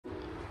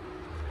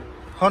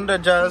Honda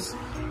Jazz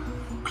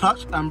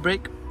clutch and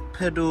brake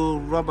pedal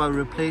rubber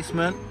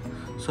replacement.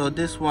 So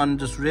this one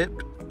just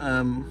ripped.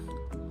 I'm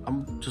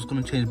just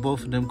going to change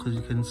both of them because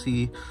you can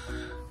see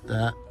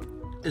that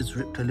it's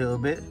ripped a little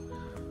bit.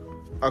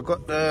 I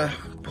got the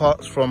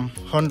parts from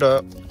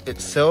Honda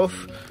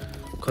itself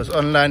because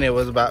online it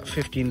was about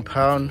 £15,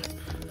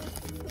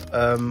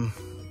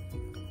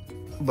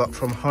 but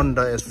from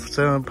Honda it's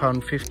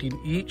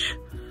 £7.15 each.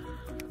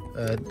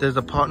 There's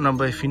a part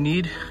number if you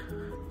need.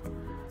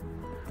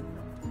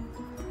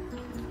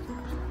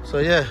 So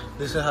yeah,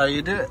 this is how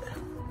you do it.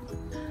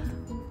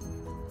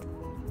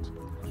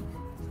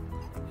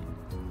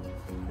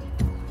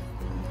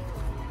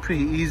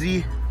 Pretty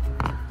easy.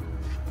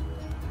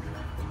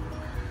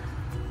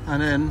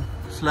 And then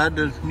slide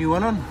the new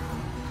one on.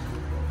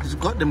 It's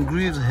got them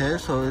grooves here,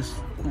 so it's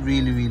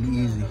really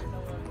easy.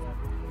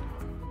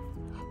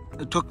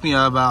 It took me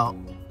about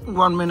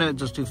 1 minute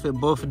just to fit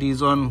both of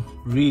these on.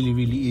 Really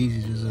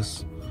easy to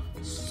just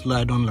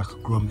slide on like a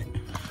grommet.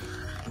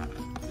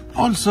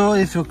 Also,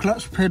 if your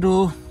clutch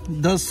pedal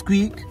does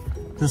squeak,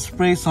 just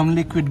spray some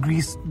liquid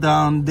grease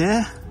down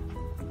there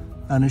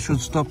and it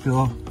should stop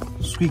your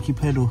squeaky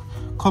pedal.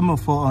 Common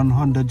for on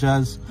Honda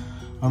Jazz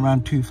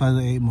around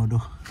 2008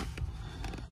 model.